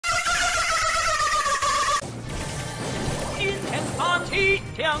里，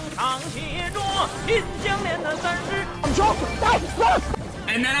墙上写着金项链的3日。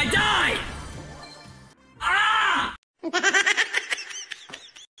And then I died! Ah!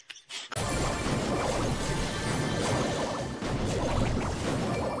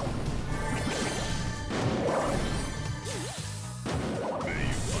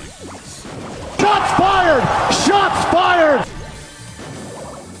 Shots fired! Shots fired!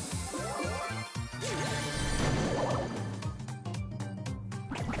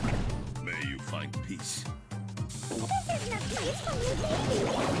 May you find peace.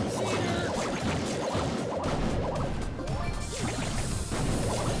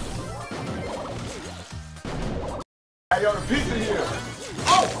 Hey, yo, the pizza here.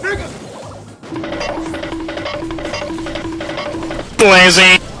 Oh, nigga!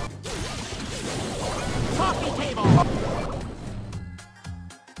 Lazy. Coffee table.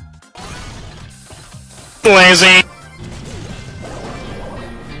 Lazy.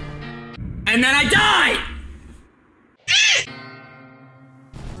 And then I died!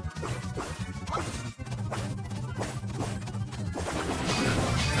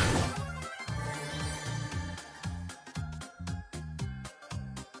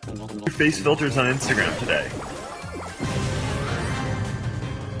 Face filters on Instagram today.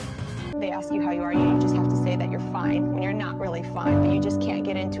 They ask you how you are, you just have to say that you're fine when you're not really fine, but you just can't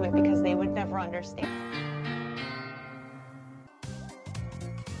get into it because they would never understand.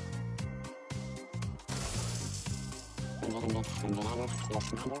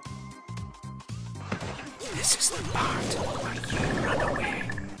 This is the part where you run away.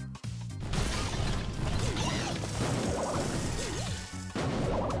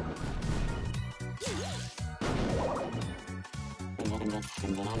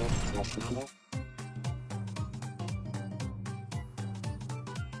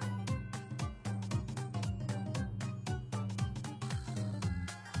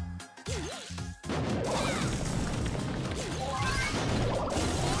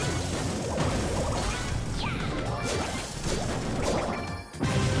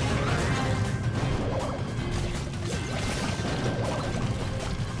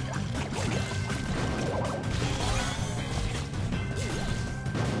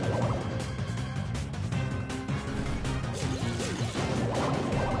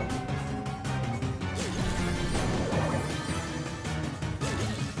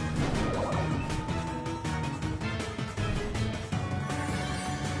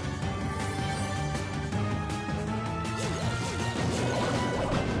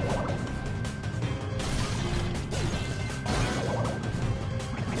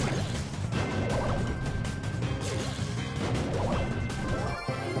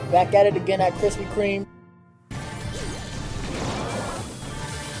 Back at it again at Krispy Kreme.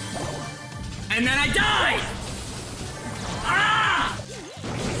 And then I died! Ah!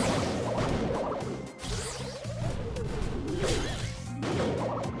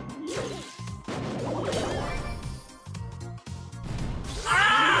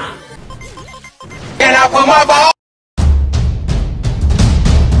 Ah! Get out for my ball!